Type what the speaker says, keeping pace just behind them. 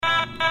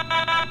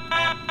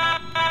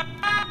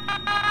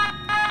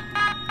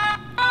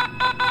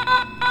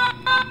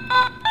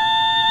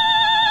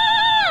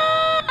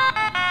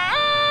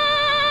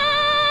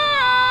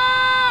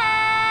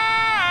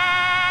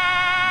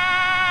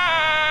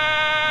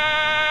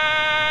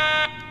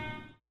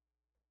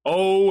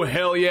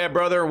Hell yeah,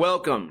 brother.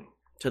 Welcome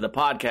to the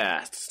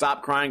podcast.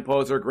 Stop Crying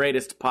Poser,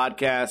 greatest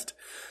podcast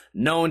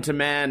known to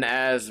man,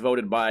 as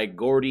voted by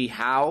Gordie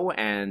Howe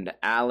and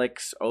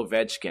Alex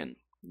Ovechkin.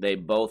 They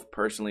both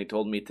personally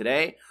told me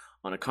today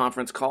on a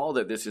conference call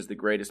that this is the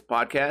greatest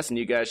podcast, and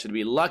you guys should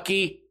be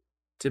lucky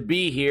to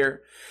be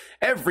here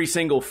every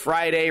single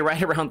Friday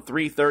right around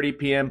 3:30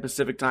 p.m.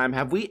 Pacific time.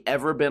 Have we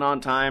ever been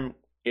on time?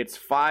 It's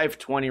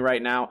 5:20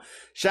 right now.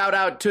 Shout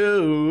out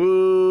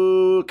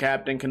to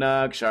Captain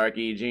Canuck,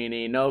 Sharky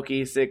Genie,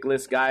 Noki,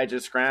 Sickless, Guy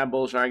Just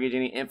Scramble, Sharky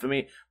Genie,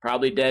 Infamy,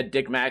 Probably Dead,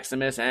 Dick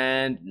Maximus,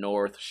 and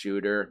North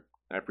Shooter.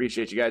 I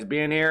appreciate you guys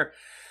being here.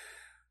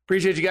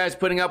 Appreciate you guys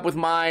putting up with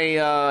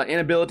my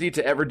inability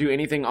to ever do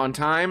anything on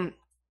time.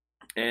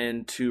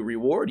 And to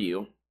reward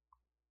you,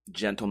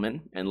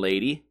 gentlemen and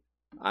lady,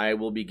 I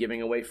will be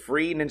giving away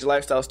free Ninja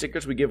Lifestyle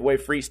stickers. We give away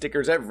free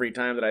stickers every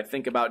time that I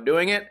think about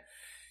doing it.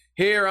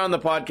 Here on the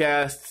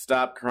podcast,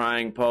 Stop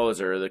Crying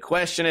Poser. The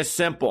question is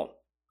simple.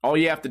 All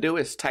you have to do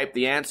is type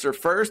the answer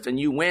first, and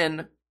you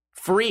win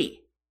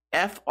free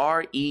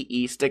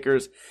F-R-E-E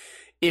stickers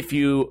if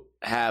you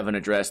have an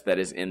address that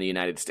is in the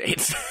United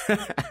States.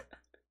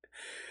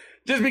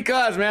 Just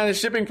because, man, the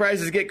shipping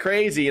prices get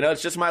crazy. You know,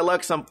 it's just my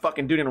luck some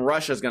fucking dude in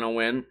Russia is going to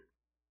win.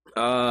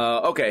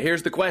 Okay,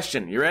 here's the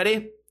question. You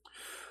ready?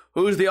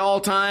 Who's the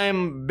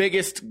all-time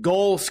biggest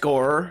goal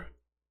scorer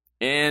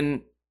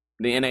in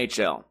the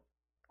NHL?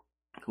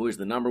 Who is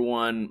the number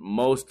one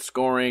most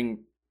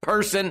scoring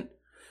person,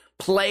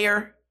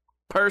 player,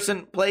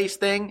 person, place,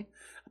 thing?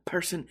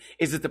 Person,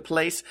 is it the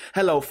place?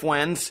 Hello,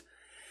 friends.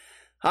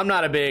 I'm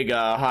not a big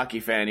hockey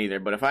fan either,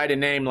 but if I had to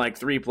name like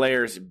 3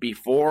 players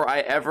before I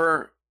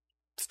ever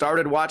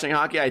started watching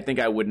hockey, I think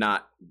I would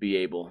not be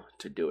able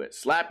to do it.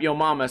 Slap Yo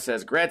Mama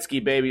says,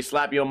 Gretzky, baby.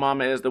 Slap Yo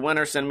Mama is the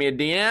winner. Send me a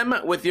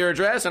DM with your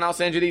address, and I'll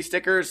send you these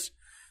stickers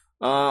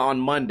on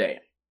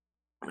Monday.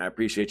 I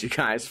appreciate you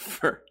guys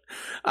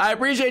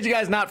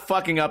not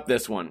fucking up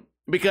this one.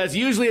 Because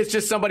usually it's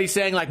just somebody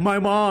saying, like, my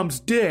mom's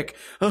dick.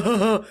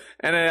 And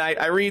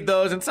I read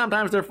those, and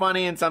sometimes they're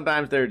funny, and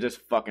sometimes they're just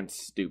fucking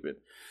stupid.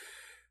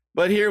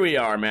 But here we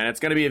are, man.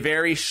 It's going to be a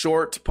very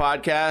short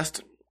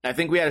podcast. I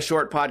think we had a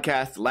short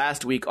podcast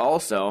last week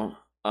also.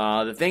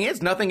 The thing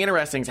is, nothing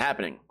interesting is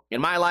happening. In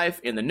my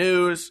life, in the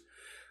news.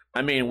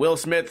 I mean, Will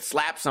Smith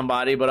slapped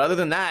somebody, but other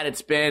than that,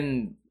 it's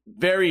been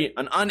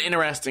an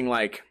uninteresting,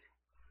 like,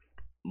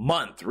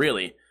 month,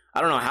 really. I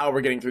don't know how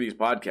we're getting through these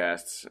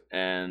podcasts.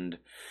 And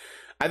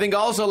I think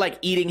also, like,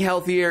 eating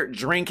healthier,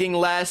 drinking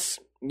less.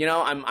 You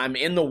know, I'm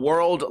in the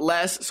world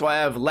less, so I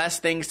have less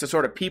things to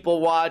sort of people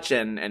watch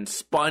and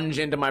sponge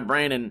into my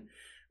brain and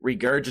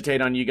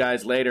regurgitate on you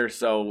guys later.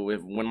 So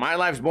when my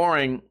life's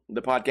boring,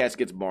 the podcast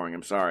gets boring.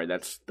 I'm sorry.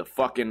 That's the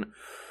fucking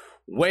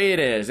way it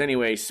is.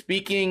 Anyway,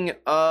 speaking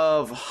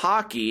of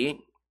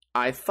hockey,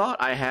 I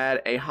thought I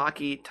had a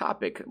hockey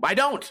topic. I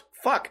don't.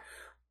 Fuck.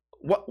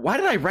 Why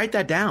did I write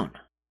that down?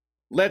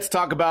 Let's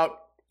talk about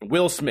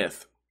Will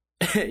Smith.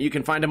 You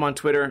can find him on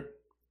Twitter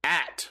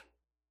at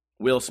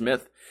Will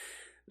Smith.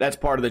 That's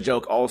part of the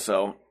joke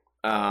also.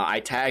 I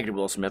tagged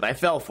Will Smith. I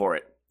fell for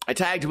it. I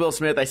tagged Will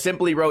Smith. I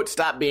simply wrote,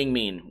 stop being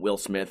mean, Will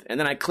Smith. And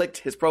then I clicked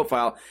his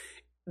profile.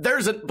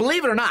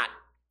 Believe it or not,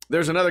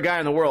 there's another guy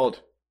in the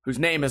world whose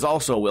name is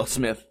also Will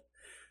Smith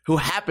who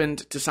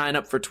happened to sign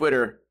up for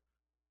Twitter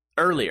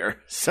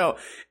earlier. So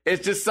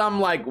it's just some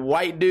like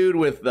white dude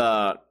with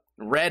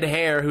red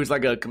hair who's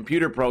like a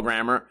computer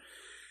programmer.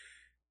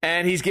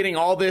 And he's getting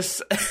all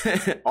this,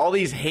 all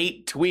these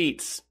hate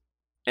tweets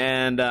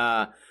and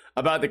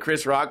about the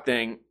Chris Rock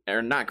thing,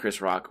 or not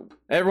Chris Rock.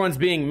 Everyone's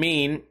being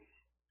mean,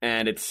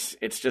 and it's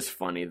just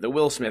funny. The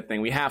Will Smith thing,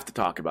 we have to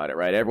talk about it,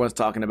 right? Everyone's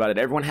talking about it.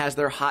 Everyone has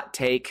their hot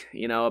take,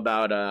 you know,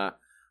 about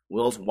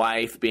Will's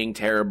wife being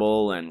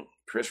terrible, and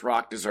Chris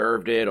Rock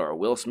deserved it, or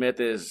Will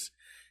Smith is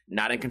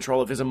not in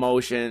control of his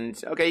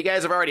emotions. Okay, you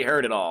guys have already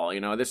heard it all.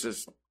 You know,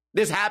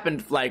 this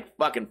happened like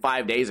fucking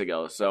 5 days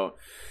ago, so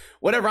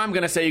whatever I'm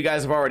going to say, you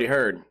guys have already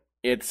heard.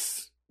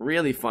 It's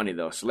really funny,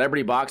 though.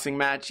 Celebrity boxing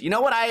match. You know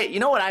what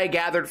I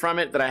gathered from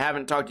it that I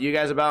haven't talked to you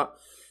guys about?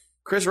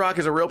 Chris Rock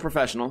is a real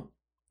professional,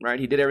 right?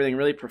 He did everything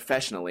really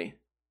professionally.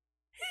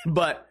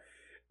 But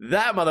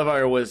that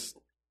motherfucker was,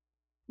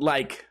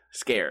 like,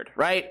 scared,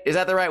 right? Is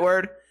that the right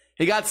word?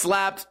 He got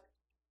slapped.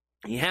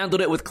 He handled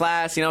it with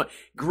class, you know.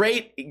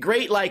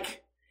 Great,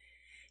 like,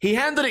 he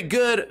handled it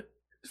good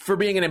for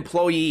being an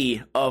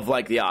employee of,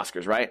 like, the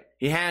Oscars, right?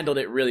 He handled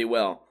it really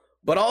well.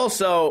 But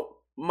also,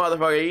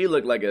 motherfucker, you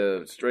look like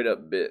a straight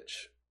up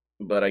bitch.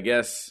 But I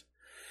guess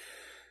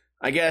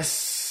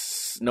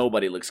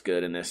nobody looks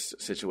good in this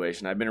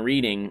situation. I've been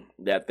reading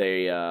that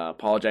they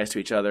apologize to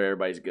each other.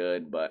 Everybody's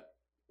good, but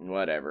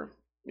whatever.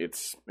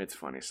 It's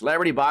funny.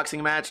 Celebrity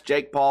boxing match,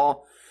 Jake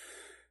Paul.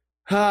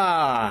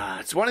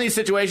 It's one of these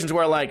situations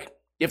where, like,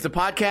 if the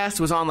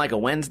podcast was on like a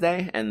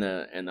Wednesday and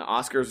the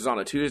Oscars was on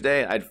a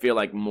Tuesday, I'd feel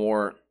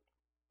more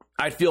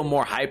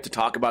hyped to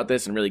talk about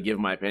this and really give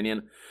my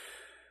opinion.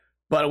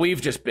 But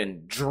we've just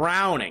been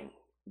drowning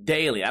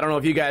daily. I don't know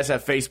if you guys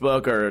have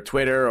Facebook or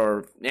Twitter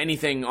or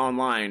anything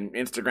online,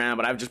 Instagram,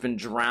 but I've just been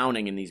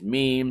drowning in these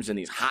memes and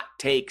these hot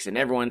takes, and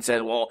everyone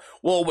said, well,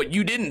 what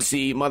you didn't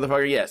see,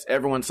 motherfucker, yes,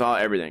 everyone saw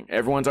everything.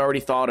 Everyone's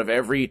already thought of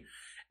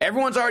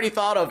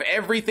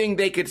everything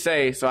they could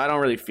say, so I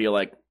don't really feel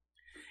like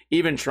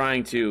even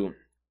trying to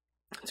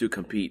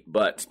compete.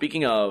 But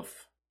speaking of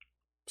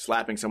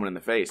slapping someone in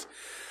the face,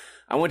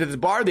 I went to this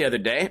bar the other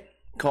day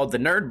called the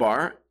Nerd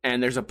Bar,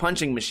 and there's a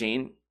punching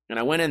machine, and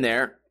I went in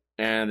there,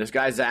 and this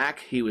guy, Zach,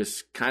 he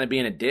was kind of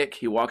being a dick.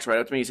 He walks right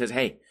up to me. He says,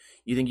 hey,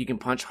 you think you can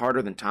punch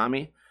harder than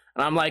Tommy?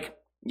 And I'm like,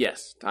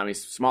 yes,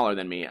 Tommy's smaller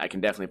than me. I can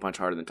definitely punch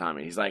harder than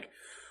Tommy. He's like,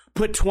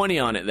 put 20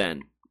 on it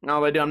then.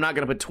 No, I'm not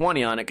going to put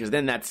 20 on it because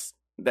then that's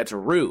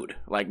rude.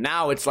 Like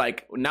now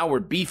we're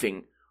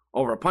beefing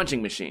over a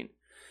punching machine.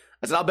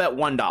 I said, I'll bet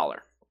 $1.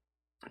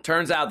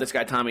 Turns out this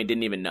guy, Tommy,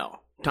 didn't even know.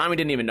 Tommy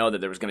didn't even know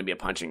that there was going to be a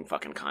punching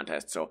fucking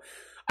contest. So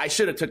I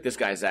should have took this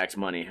guy, Zach's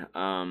money.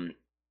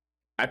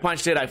 I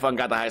punched it. I fucking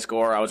got the high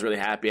score. I was really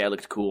happy. I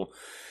looked cool.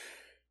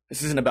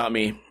 This isn't about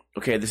me.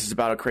 Okay, this is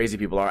about how crazy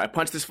people are. I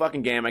punched this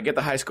fucking game. I get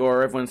the high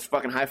score. Everyone's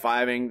fucking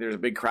high-fiving. There's a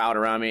big crowd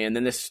around me. And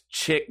then this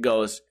chick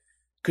goes,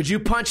 could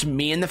you punch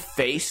me in the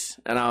face?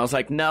 And I was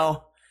like,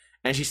 no.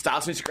 And she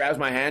stops me. She grabs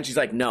my hand. She's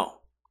like, no.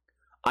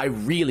 I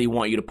really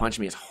want you to punch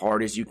me as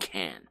hard as you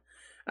can.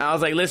 And I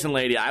was like, listen,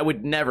 lady, I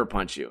would never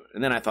punch you.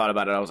 And then I thought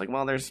about it. I was like,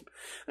 well, there's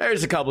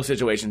a couple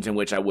situations in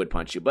which I would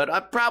punch you. But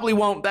that probably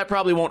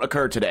won't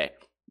occur today.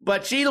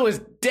 But she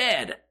was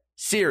dead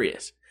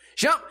serious.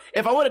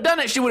 If I would have done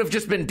it, she would have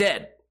just been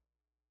dead.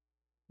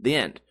 The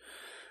end.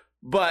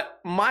 But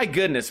my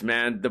goodness,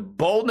 man, the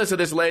boldness of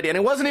this lady, and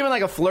it wasn't even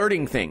like a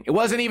flirting thing. It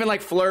wasn't even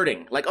like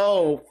flirting, like,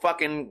 oh,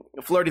 fucking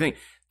flirty thing.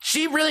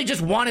 She really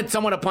just wanted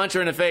someone to punch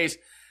her in the face.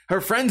 Her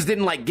friends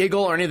didn't like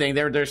giggle or anything.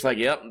 They were just like,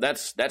 yep,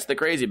 that's the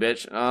crazy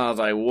bitch. I was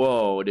like,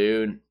 whoa,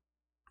 dude.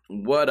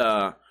 What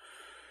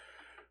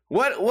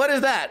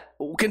is that?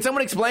 Can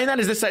someone explain that?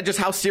 Is this just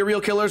how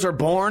serial killers are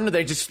born?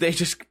 They just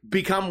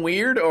become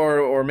weird,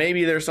 or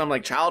maybe there's some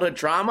like childhood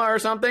trauma or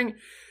something?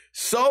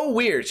 So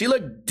weird. She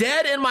looked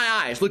dead in my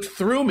eyes, looked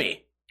through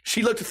me.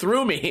 She looked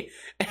through me,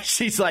 and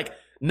she's like,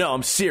 no,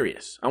 I'm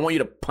serious. I want you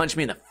to punch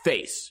me in the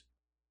face.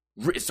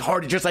 It's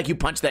hard, just like you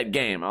punched that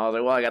game. I was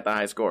like, well, I got the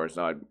high score,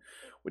 so I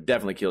would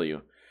definitely kill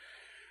you.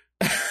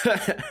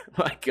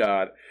 My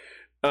God.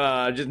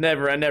 I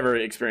never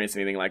experienced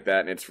anything like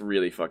that, and it's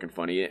really fucking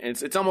funny.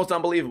 It's almost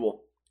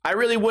unbelievable. I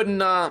really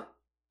wouldn't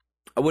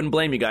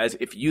blame you guys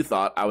if you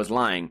thought I was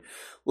lying.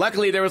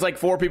 Luckily, there was like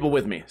 4 people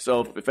with me,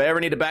 so if I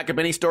ever need to back up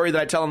any story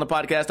that I tell on the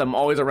podcast, I'm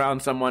always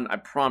around someone. I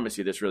promise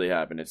you this really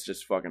happened. It's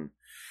just fucking,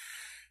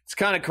 it's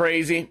kind of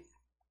crazy.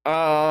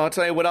 I'll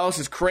tell you what else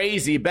is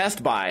crazy.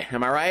 Best Buy,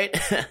 am I right?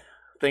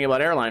 Thinking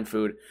about airline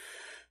food.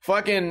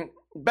 Fucking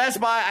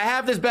Best Buy, I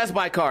have this Best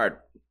Buy card.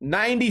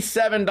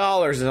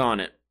 $97 is on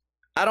it.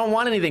 I don't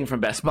want anything from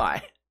Best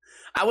Buy.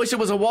 I wish it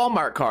was a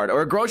Walmart card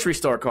or a grocery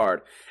store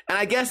card. And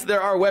I guess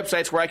there are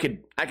websites where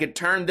I could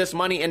turn this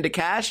money into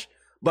cash,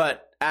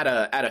 but at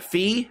a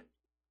fee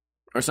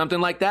or something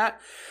like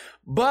that.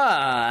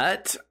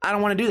 But I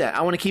don't want to do that.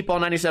 I want to keep all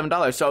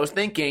 $97. So I was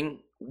thinking,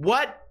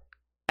 what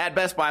at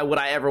Best Buy would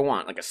I ever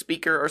want? Like a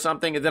speaker or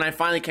something? And then I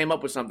finally came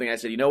up with something. I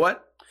said, you know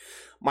what?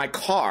 My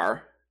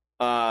car,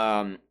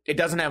 it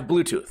doesn't have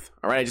Bluetooth.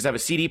 All right. I just have a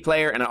CD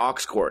player and an aux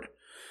cord.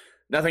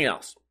 Nothing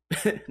else.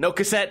 No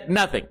cassette,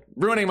 nothing.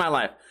 Ruining my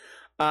life.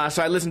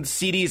 So I listen to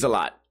CDs a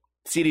lot.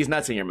 CDs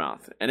nuts in your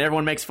mouth. And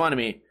everyone makes fun of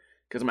me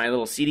because of my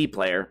little CD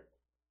player.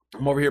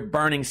 I'm over here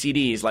burning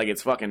CDs like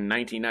it's fucking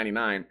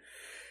 1999.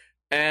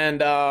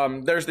 And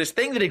there's this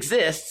thing that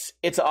exists.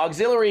 It's an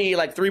auxiliary,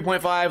 like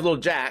 3.5 little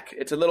jack.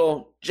 It's a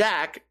little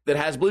jack that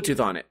has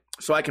Bluetooth on it.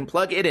 So I can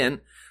plug it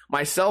in.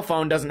 My cell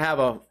phone doesn't have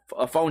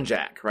a phone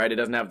jack, right? It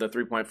doesn't have the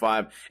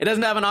 3.5. It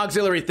doesn't have an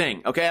auxiliary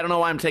thing, okay? I don't know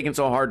why I'm taking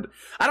so hard.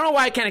 I don't know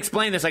why I can't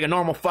explain this like a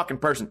normal fucking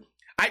person.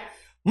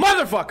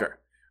 Motherfucker!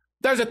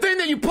 There's a thing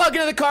that you plug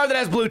into the car that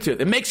has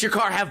Bluetooth. It makes your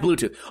car have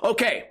Bluetooth.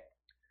 Okay.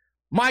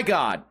 My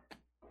God.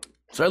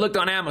 So I looked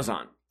on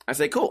Amazon. I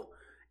say, cool.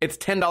 It's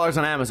 $10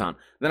 on Amazon.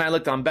 Then I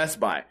looked on Best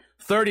Buy.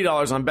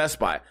 $30 on Best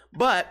Buy.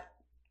 But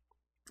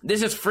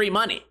this is free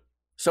money.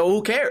 So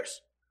who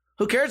cares?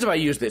 Who cares if I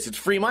use this? It's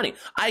free money.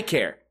 I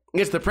care.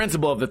 It's the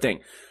principle of the thing.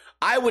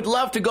 I would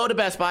love to go to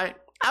Best Buy.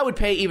 I would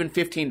pay even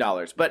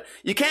 $15. But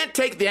you can't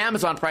take the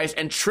Amazon price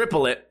and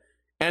triple it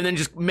and then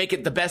just make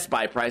it the Best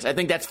Buy price. I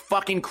think that's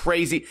fucking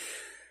crazy.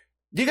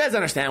 Do you guys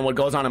understand what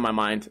goes on in my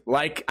mind?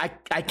 Like,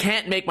 I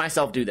can't make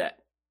myself do that.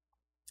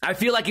 I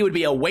feel like it would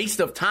be a waste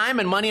of time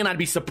and money, and I'd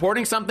be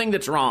supporting something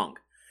that's wrong.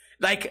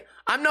 Like,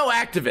 I'm no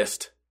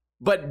activist,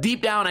 but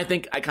deep down, I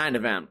think I kind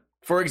of am.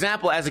 For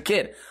example, as a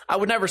kid, I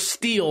would never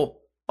steal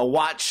a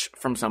watch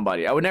from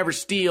somebody. I would never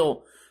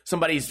steal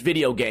somebody's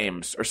video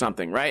games or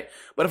something, right?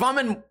 But if I'm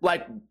in,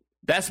 like,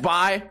 Best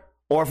Buy,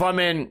 or if I'm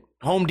in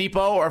Home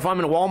Depot, or if I'm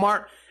in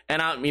Walmart,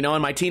 and I'm,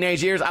 in my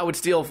teenage years, I would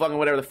steal fucking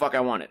whatever the fuck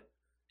I wanted.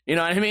 You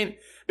know what I mean?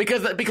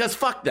 Because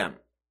fuck them.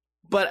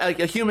 But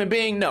a human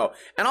being, no.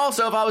 And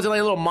also, if I was in like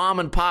a little mom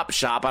and pop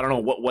shop, I don't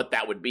know what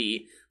that would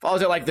be. If I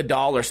was at like the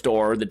dollar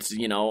store that's,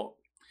 you know,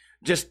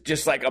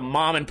 just like a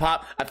mom and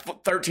pop,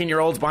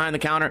 13-year-olds behind the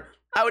counter,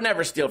 I would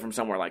never steal from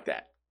somewhere like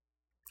that.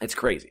 It's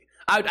crazy.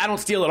 I don't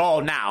steal at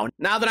all now.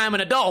 Now that I'm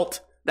an adult,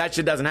 that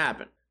shit doesn't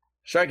happen.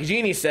 Sharky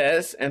Genie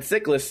says, and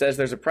Sickless says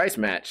there's a price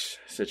match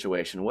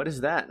situation. What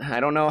is that? I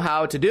don't know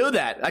how to do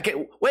that.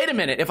 Wait a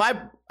minute. If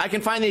I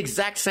can find the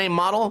exact same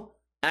model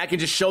and I can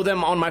just show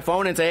them on my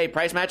phone and say, hey,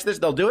 price match this,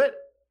 they'll do it?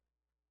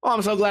 Oh,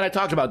 I'm so glad I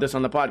talked about this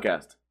on the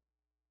podcast.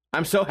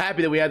 I'm so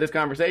happy that we had this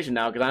conversation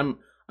now because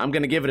I'm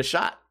going to give it a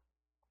shot.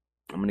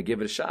 I'm going to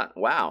give it a shot.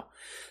 Wow.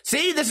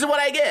 See, this is what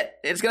I get.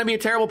 It's going to be a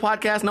terrible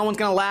podcast. No one's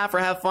going to laugh or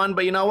have fun,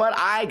 but you know what?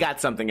 I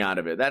got something out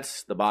of it.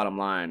 That's the bottom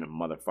line,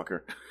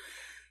 motherfucker.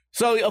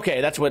 So,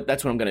 okay, that's what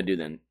I'm going to do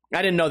then.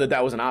 I didn't know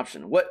that was an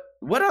option. What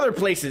other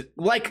places,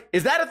 like,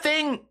 is that a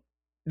thing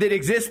that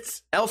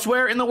exists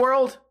elsewhere in the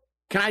world?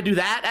 Can I do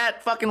that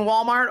at fucking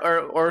Walmart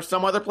or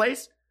some other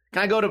place?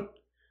 Can I go to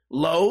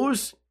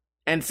Lowe's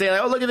and say,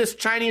 like, oh, look at this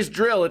Chinese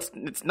drill. It's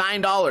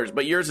 $9,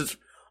 but yours is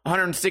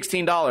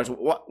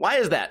 $116. Why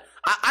is that?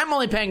 I'm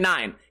only paying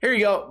 $9. Here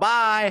you go.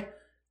 Bye.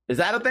 Is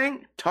that a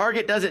thing?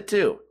 Target does it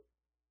too.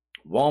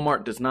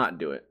 Walmart does not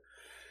do it.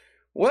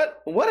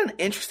 What an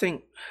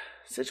interesting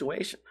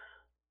situation.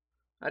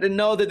 I didn't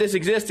know that this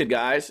existed,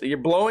 guys. You're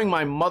blowing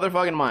my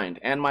motherfucking mind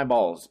and my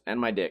balls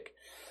and my dick.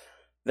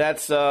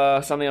 That's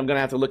something I'm going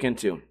to have to look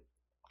into.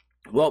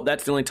 Well,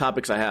 that's the only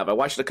topics I have. I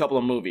watched a couple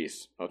of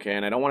movies, okay,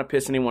 and I don't want to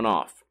piss anyone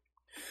off.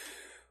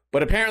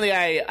 But apparently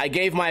I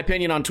gave my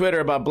opinion on Twitter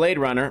about Blade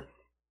Runner,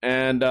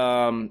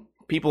 and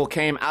people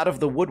came out of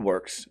the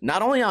woodworks.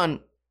 Not only on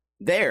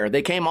there,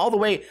 they came all the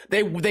way.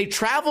 They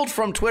traveled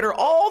from Twitter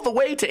all the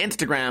way to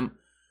Instagram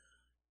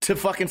to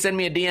fucking send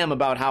me a DM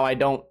about how I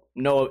don't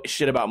know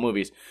shit about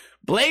movies.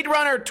 Blade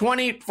Runner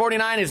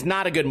 2049 is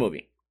not a good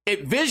movie.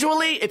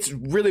 Visually, it's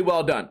really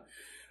well done.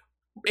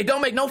 It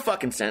don't make no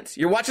fucking sense.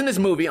 You're watching this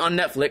movie on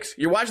Netflix.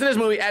 You're watching this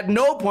movie. At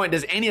no point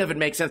does any of it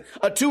make sense.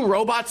 Two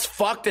robots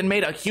fucked and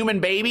made a human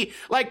baby.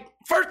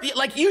 First,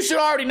 you should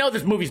already know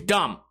this movie's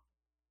dumb.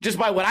 Just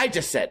by what I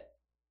just said.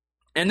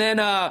 And then,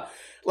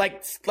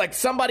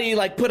 somebody,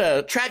 put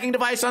a tracking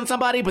device on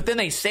somebody, but then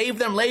they save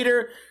them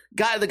later.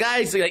 The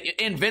guy's,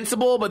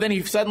 invincible, but then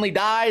he suddenly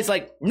dies.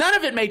 None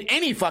of it made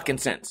any fucking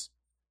sense.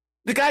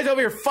 The guy's over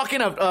here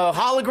fucking a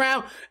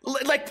hologram.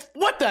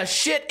 What the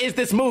shit is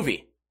this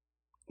movie?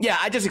 Yeah,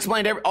 I just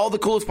explained all the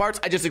coolest parts.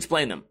 I just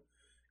explained them.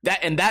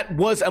 That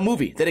was a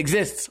movie that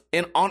exists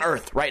on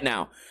Earth right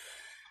now.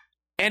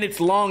 And it's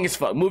long as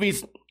fuck.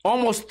 Movie's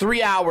almost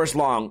 3 hours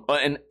long.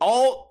 And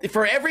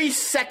for every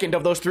second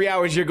of those 3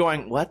 hours, you're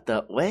going, what?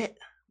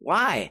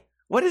 Why?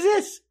 What is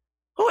this?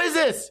 Who is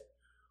this?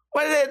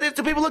 What is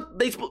it? People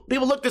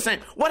look the same.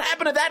 What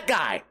happened to that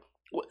guy?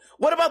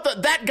 What about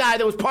that guy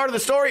that was part of the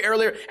story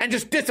earlier and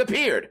just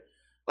disappeared?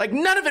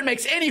 None of it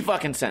makes any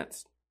fucking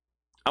sense.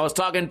 I was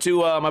talking to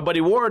my buddy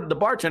Ward, the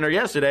bartender,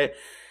 yesterday.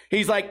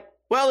 He's like,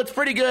 well, it's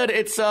pretty good.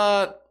 It's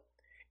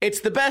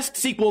the best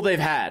sequel they've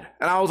had.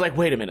 And I was like,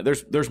 wait a minute.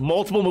 There's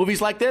multiple movies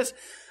like this?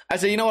 I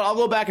said, you know what? I'll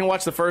go back and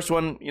watch the first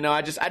one.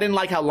 I didn't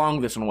like how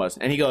long this one was.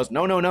 And he goes,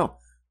 no.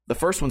 The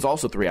first one's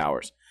also 3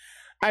 hours.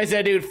 I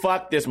said, dude,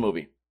 fuck this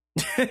movie.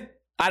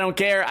 I don't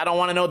care. I don't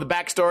want to know the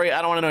backstory.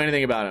 I don't want to know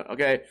anything about it,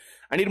 okay?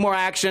 I need more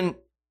action.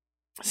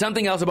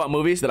 Something else about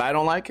movies that I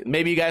don't like.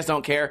 Maybe you guys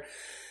don't care.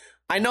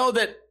 I know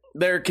that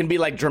there can be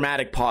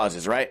dramatic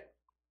pauses, right?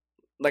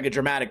 Like a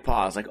dramatic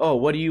pause. Oh,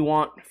 what do you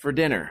want for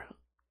dinner?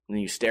 And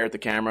then you stare at the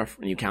camera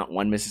and you count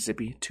 1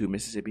 Mississippi, 2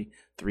 Mississippi,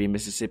 3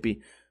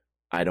 Mississippi.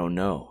 I don't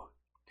know.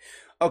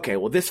 Okay,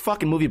 well, this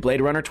fucking movie,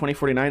 Blade Runner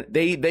 2049,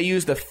 they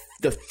use the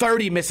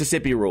 30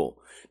 Mississippi rule.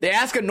 They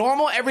ask a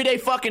normal, everyday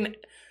fucking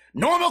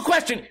normal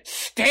question,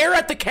 stare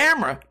at the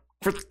camera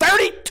for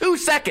 32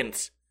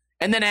 seconds,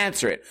 and then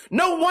answer it.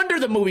 No wonder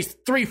the movie's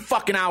 3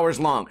 fucking hours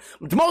long.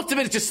 Most of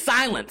it is just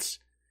silence.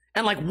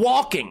 And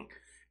walking.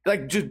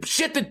 Just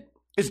shit that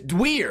is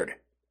weird.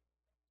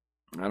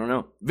 I don't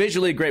know.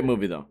 Visually, great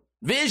movie, though.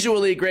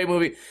 Visually, great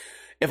movie.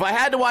 If I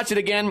had to watch it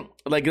again,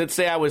 let's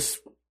say I was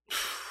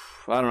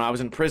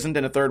imprisoned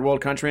in a third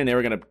world country and they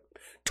were going to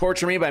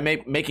torture me by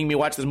making me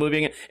watch this movie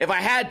again. If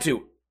I had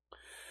to,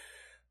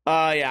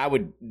 I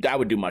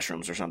would do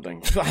mushrooms or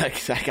something.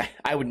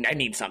 I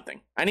need something.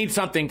 I need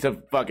something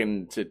to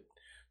fucking,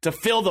 to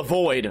fill the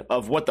void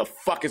of what the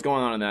fuck is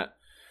going on in that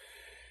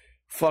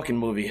fucking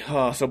movie.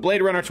 Oh, so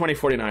Blade Runner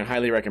 2049,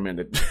 highly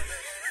recommended.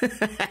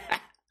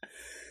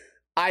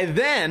 I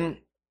then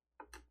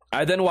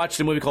watched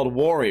a movie called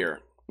Warrior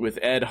with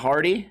Ed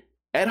Hardy.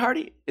 Ed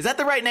Hardy? Is that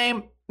the right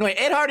name? No, wait,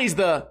 Ed Hardy's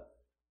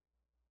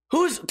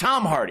who's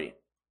Tom Hardy?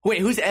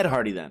 Wait, who's Ed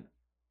Hardy then?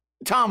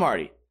 Tom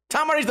Hardy.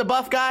 Tom Hardy's the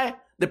buff guy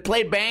that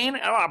played Bane?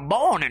 Oh,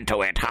 born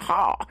into it.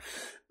 Haha.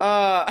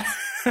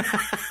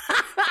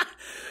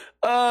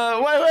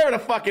 Whatever the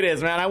fuck it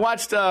is, man. I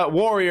watched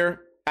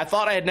Warrior. I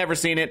thought I had never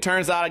seen it.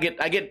 Turns out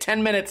I get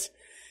 10 minutes.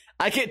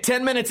 I get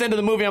 10 minutes into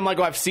the movie. I'm like,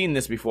 oh, I've seen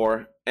this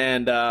before.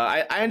 And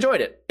I enjoyed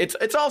it.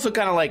 It's also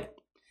kind of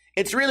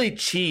it's really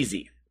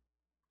cheesy.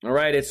 All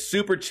right, it's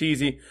super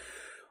cheesy.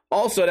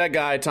 Also, that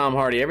guy, Tom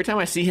Hardy, every time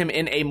I see him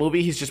in a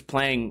movie, he's just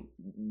playing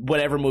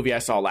whatever movie I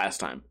saw last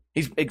time.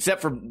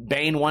 Except for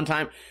Bane one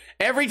time.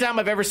 Every time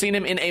I've ever seen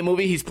him in a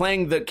movie, he's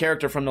playing the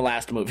character from the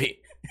last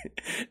movie.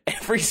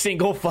 Every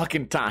single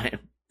fucking time.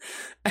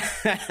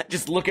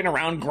 Just looking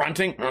around,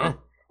 grunting.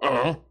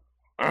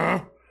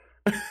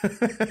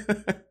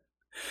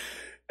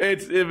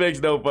 It makes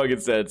no fucking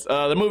sense.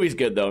 The movie's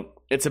good,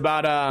 though. It's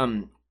about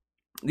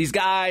these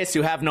guys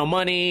who have no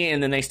money,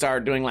 and then they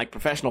start doing, like,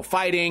 professional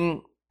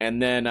fighting. And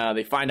then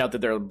they find out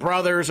that they're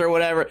brothers or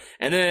whatever.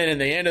 And then in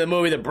the end of the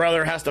movie, the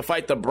brother has to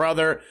fight the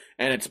brother.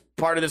 And it's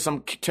part of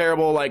some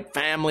terrible, like,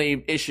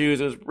 family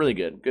issues. It was really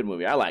good. Good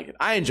movie. I like it.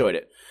 I enjoyed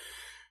it.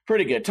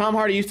 Pretty good. Tom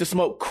Hardy used to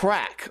smoke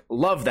crack.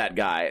 Love that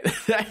guy.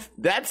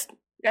 That's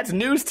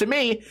news to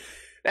me.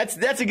 That's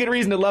a good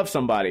reason to love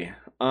somebody.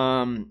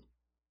 I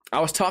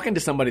was talking to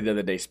somebody the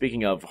other day,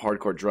 speaking of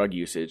hardcore drug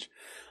usage.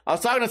 I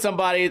was talking to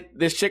somebody.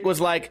 This chick was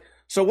like,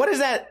 so what is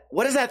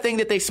that thing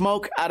that they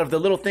smoke out of the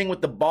little thing with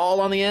the ball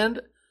on the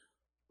end?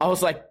 I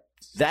was like,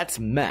 that's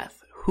meth.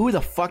 Who the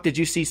fuck did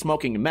you see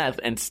smoking meth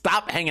and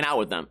stop hanging out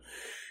with them?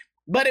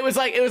 But it was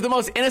the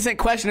most innocent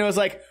question. It was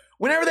like,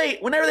 whenever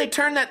they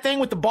turn that thing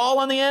with the ball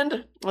on the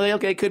end, well,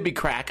 okay, it could be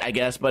crack, I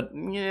guess, but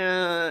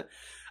yeah,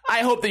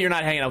 I hope that you're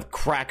not hanging out with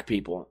crack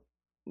people.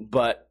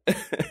 But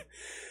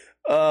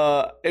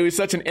it was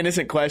such an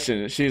innocent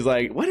question. She's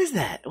like, what is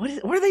that?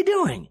 What are they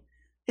doing?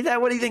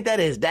 What do you think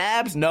that is?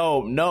 Dabs? No,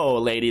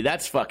 lady.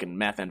 That's fucking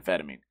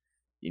methamphetamine.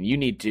 And you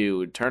need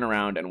to turn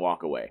around and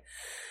walk away.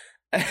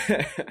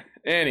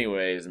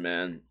 Anyways,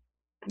 man.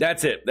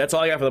 That's it. That's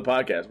all I got for the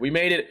podcast. We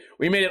made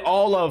it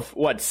all of,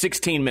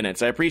 16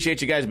 minutes. I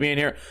appreciate you guys being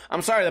here.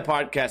 I'm sorry the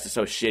podcast is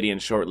so shitty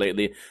and short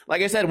lately.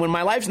 Like I said, when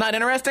my life's not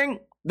interesting,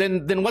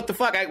 then what the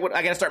fuck? I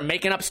gotta start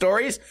making up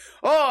stories?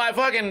 Oh, I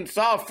fucking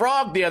saw a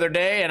frog the other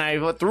day, and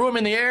I threw him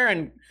in the air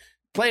and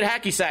played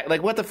hacky sack.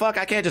 Like, what the fuck?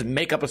 I can't just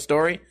make up a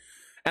story.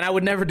 And I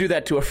would never do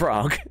that to a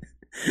frog.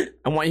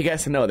 I want you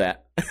guys to know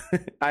that.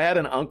 I had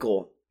an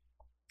uncle,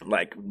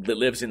 like, that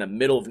lives in the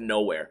middle of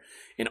nowhere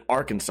in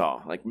Arkansas.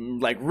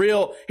 Like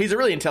real, he's a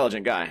really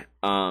intelligent guy.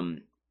 I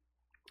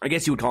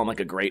guess you would call him, like,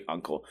 a great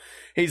uncle.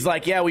 He's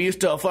like, yeah, we used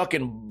to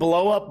fucking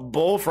blow up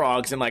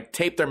bullfrogs and, like,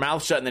 tape their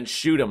mouth shut and then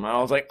shoot them. And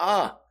I was like,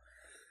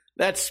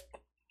 that's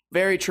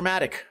very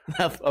traumatic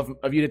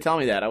of you to tell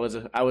me that. I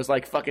was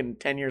like fucking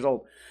 10 years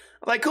old.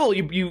 I'm like, cool,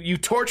 you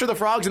torture the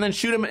frogs and then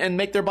shoot them and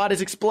make their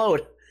bodies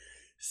explode.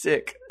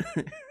 Sick.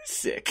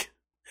 Sick.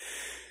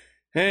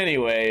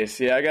 Anyways,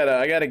 yeah, I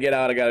gotta get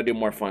out. I gotta do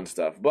more fun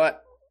stuff.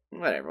 But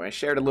whatever, I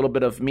shared a little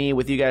bit of me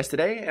with you guys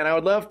today, and I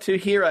would love to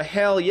hear a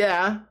hell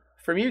yeah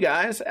from you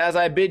guys as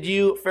I bid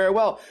you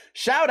farewell.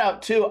 Shout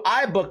out to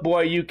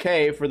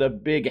iBookBoy UK for the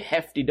big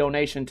hefty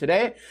donation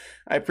today.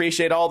 I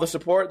appreciate all the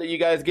support that you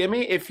guys give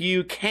me. If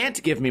you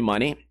can't give me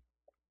money,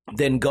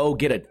 then go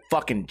get a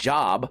fucking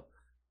job,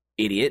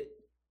 idiot.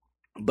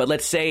 But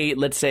let's say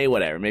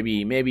whatever.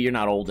 Maybe you're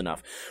not old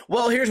enough.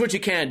 Well, here's what you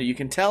can do. You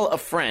can tell a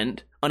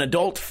friend, an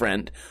adult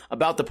friend,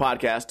 about the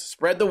podcast.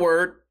 Spread the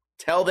word.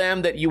 Tell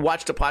them that you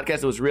watched a podcast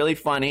that was really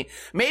funny.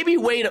 Maybe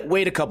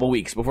wait a couple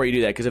weeks before you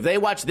do that, because if they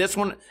watch this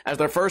one as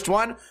their first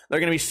one,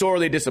 they're going to be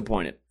sorely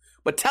disappointed.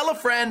 But tell a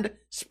friend.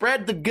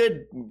 Spread the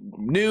good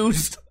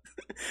news.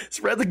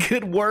 Spread the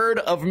good word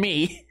of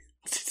me.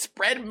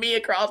 Spread me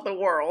across the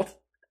world.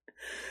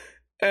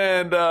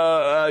 And,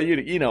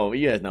 you know,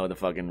 you guys know the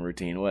fucking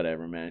routine.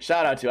 Whatever, man.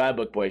 Shout out to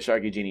iBookBoy,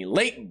 Sharky Genie,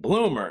 Late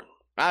Bloomer,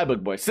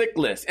 iBookBoy, Sick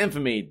List,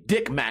 Infamy,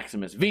 Dick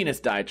Maximus, Venus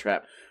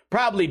Dietrap,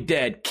 Probably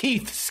Dead,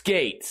 Keith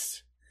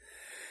Skates.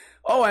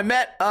 Oh, I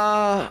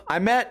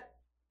met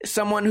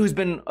someone who's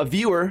been a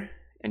viewer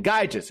and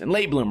Gyges and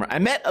Late Bloomer. I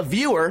met a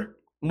viewer,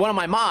 one of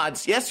my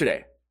mods,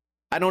 yesterday.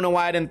 I don't know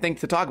why I didn't think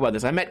to talk about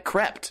this. I met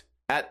Crept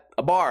at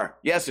a bar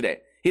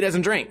yesterday. He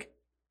doesn't drink.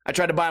 I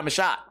tried to buy him a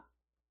shot.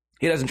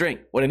 He doesn't drink.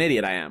 What an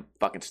idiot I am.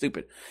 Fucking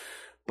stupid.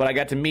 But I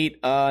got to meet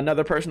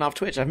another person off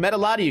Twitch. I've met a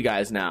lot of you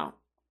guys now.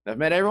 I've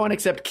met everyone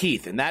except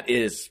Keith, and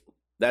that's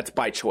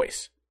by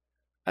choice.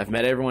 I've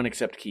met everyone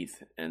except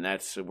Keith, and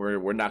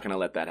we're not going to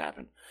let that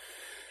happen.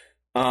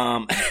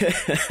 I'm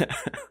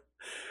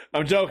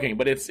joking,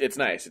 but it's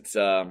nice.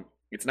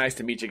 It's nice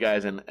to meet you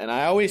guys, and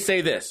I always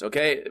say this,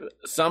 okay?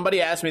 Somebody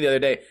asked me the other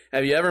day,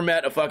 have you ever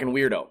met a fucking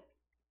weirdo?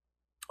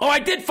 Oh, I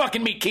did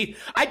fucking meet Keith.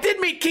 I did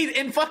meet Keith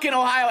in fucking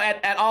Ohio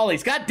at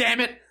Ollie's. God damn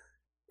it.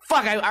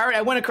 Fuck,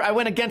 I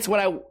went against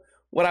what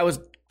I was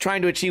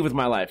trying to achieve with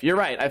my life. You're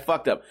right, I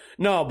fucked up.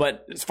 No,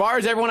 but as far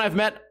as everyone I've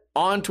met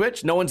on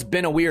Twitch, no one's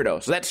been a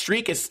weirdo. So that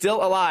streak is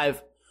still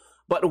alive.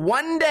 But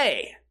one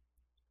day,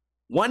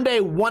 one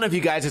of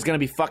you guys is going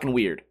to be fucking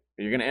weird.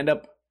 You're going to end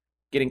up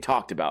getting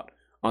talked about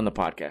on the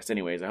podcast.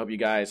 Anyways, I hope you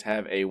guys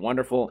have a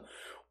wonderful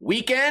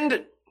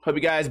weekend. Hope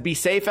you guys be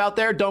safe out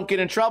there. Don't get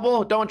in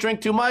trouble. Don't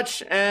drink too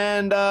much.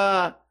 And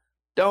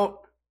don't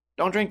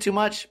drink too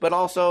much, but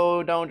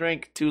also don't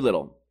drink too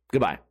little.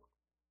 Goodbye.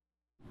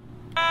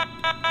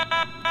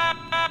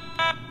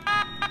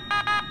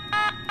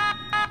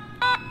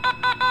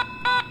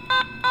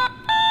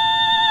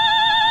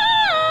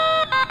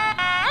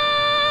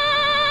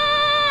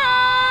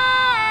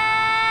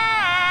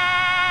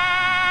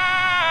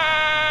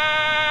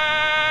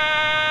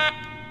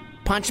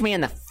 punch me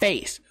in the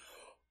face.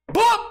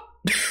 Boop!